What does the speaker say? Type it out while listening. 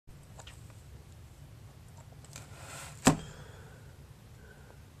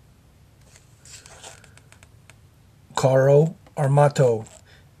Caro Armato,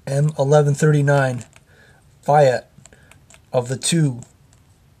 M1139, Fiat of the 2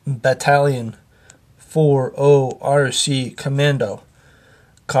 Battalion 4 RC Commando,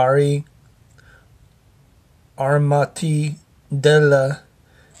 Cari Armati della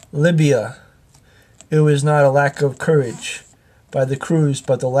Libya. It was not a lack of courage by the crews,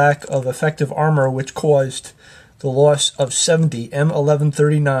 but the lack of effective armor which caused the loss of 70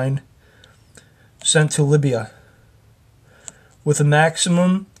 M1139 sent to Libya. With a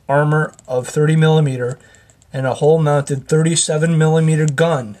maximum armor of 30 mm and a hull-mounted 37 mm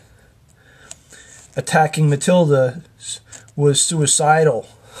gun, attacking Matilda was suicidal.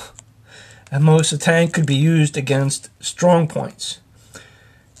 At most, a tank could be used against strong points,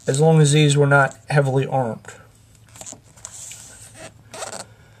 as long as these were not heavily armed.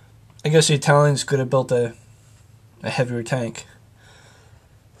 I guess the Italians could have built a heavier tank.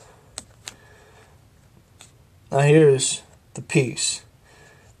 Now here's the piece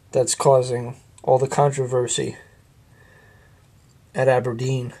that's causing all the controversy at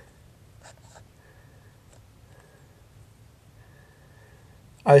Aberdeen.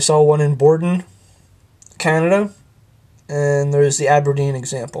 I saw one in Borden, Canada, and there's the Aberdeen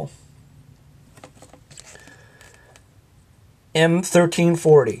example.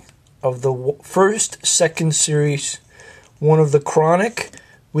 M1340 of the second series. One of the chronic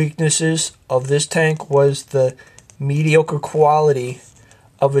weaknesses of this tank was the mediocre quality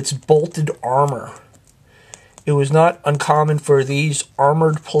of its bolted armor. It was not uncommon for these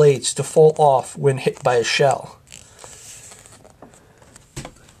armored plates to fall off when hit by a shell.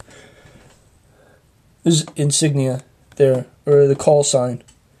 This is insignia there, or the call sign.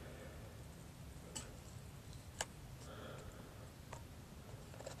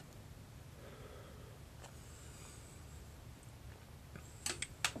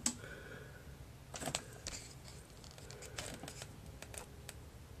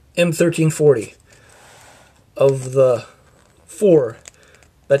 M1340 of the 4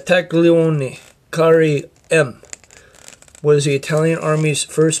 Battaglione Cari M was the Italian Army's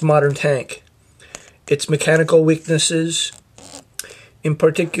first modern tank. Its mechanical weaknesses, in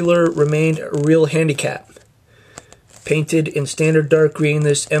particular, remained a real handicap. Painted in standard dark green,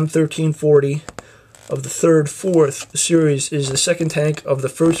 this M1340 of the 4th series is the second tank of the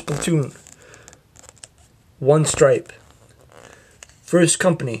first platoon. One stripe. First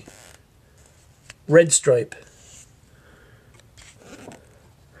company, red stripe.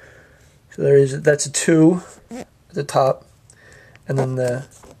 So that's a 2 at the top, and then the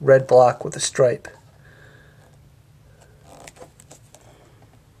red block with a stripe.